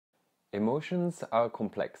Emotions are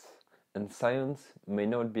complex, and science may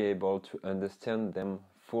not be able to understand them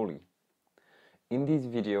fully. In this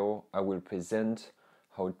video, I will present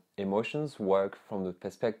how emotions work from the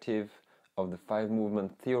perspective of the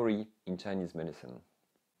five-movement theory in Chinese medicine.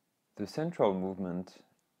 The central movement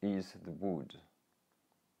is the wood.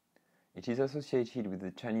 It is associated with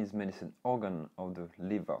the Chinese medicine organ of the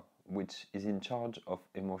liver, which is in charge of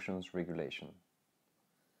emotions regulation.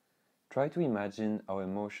 Try to imagine our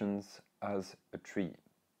emotions as a tree.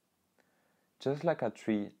 Just like a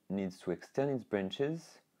tree needs to extend its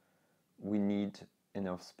branches, we need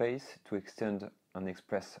enough space to extend and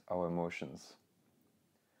express our emotions.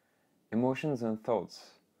 Emotions and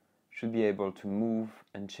thoughts should be able to move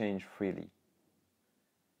and change freely.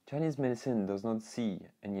 Chinese medicine does not see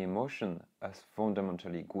any emotion as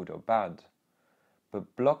fundamentally good or bad,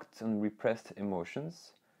 but blocked and repressed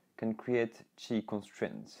emotions can create qi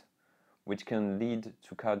constraints, which can lead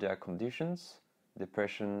to cardiac conditions,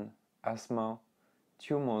 depression, asthma,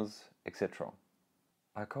 tumors, etc.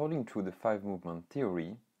 According to the five-movement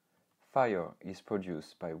theory, fire is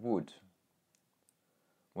produced by wood.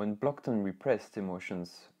 When blocked and repressed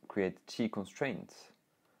emotions create qi constraints,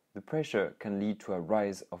 the pressure can lead to a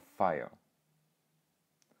rise of fire.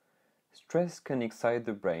 Stress can excite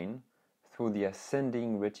the brain through the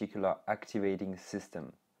ascending reticular activating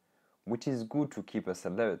system, which is good to keep us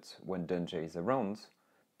alert when danger is around,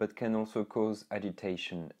 but can also cause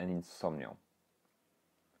agitation and insomnia.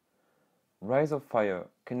 Rise of fire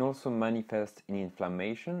can also manifest in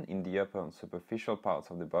inflammation in the upper and superficial parts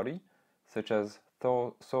of the body, such as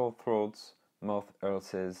sore throats, mouth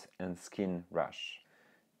ulcers, and skin rash.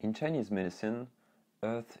 In Chinese medicine,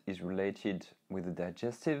 earth is related with the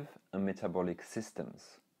digestive and metabolic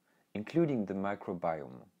systems, including the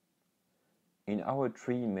microbiome. In our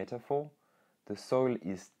tree metaphor, the soil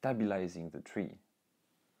is stabilizing the tree.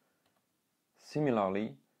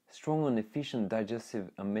 Similarly, strong and efficient digestive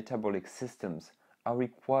and metabolic systems are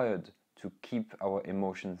required to keep our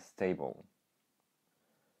emotions stable.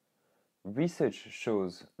 Research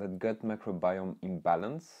shows that gut microbiome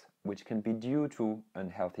imbalance, which can be due to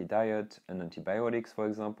unhealthy diet and antibiotics, for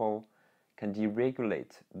example, can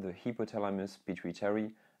deregulate the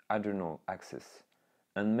hypothalamus-pituitary-adrenal axis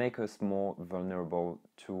and make us more vulnerable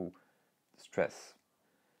to stress.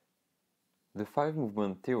 The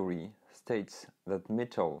five-movement theory states that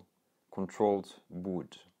metal controls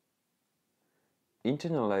wood.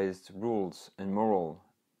 Internalized rules and morals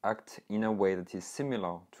act in a way that is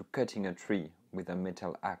similar to cutting a tree with a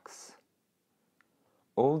metal axe.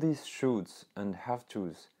 All these shoulds and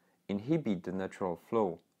have-tos inhibit the natural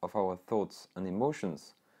flow of our thoughts and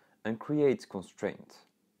emotions and create constraint.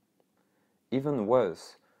 Even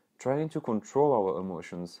worse, trying to control our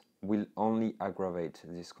emotions will only aggravate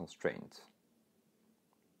this constraint.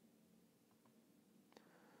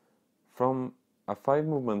 From a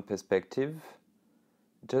five-movement perspective,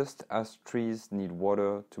 just as trees need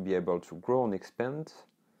water to be able to grow and expand,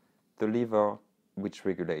 the liver, which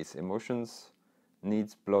regulates emotions,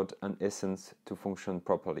 needs blood and essence to function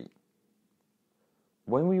properly.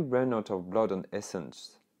 When we run out of blood and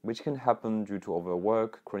essence, which can happen due to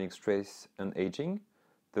overwork, chronic stress, and aging,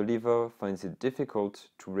 the liver finds it difficult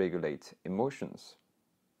to regulate emotions.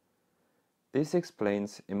 This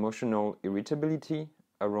explains emotional irritability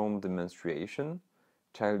around the menstruation,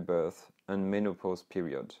 childbirth, and menopause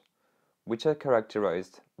period, which are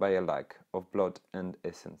characterized by a lack of blood and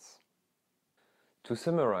essence. To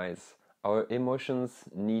summarize, our emotions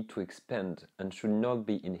need to expand and should not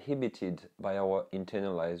be inhibited by our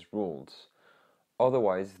internalized rules.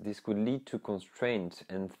 Otherwise, this could lead to constraint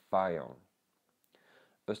and fire.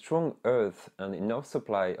 A strong earth and enough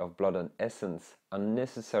supply of blood and essence are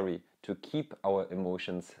necessary to keep our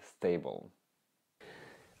emotions stable.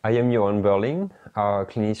 I am Yoann Birling, a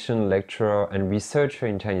clinician, lecturer, and researcher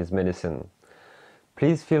in Chinese medicine.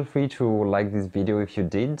 Please feel free to like this video if you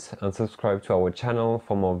did and subscribe to our channel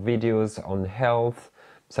for more videos on health,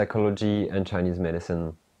 psychology, and Chinese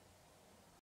medicine.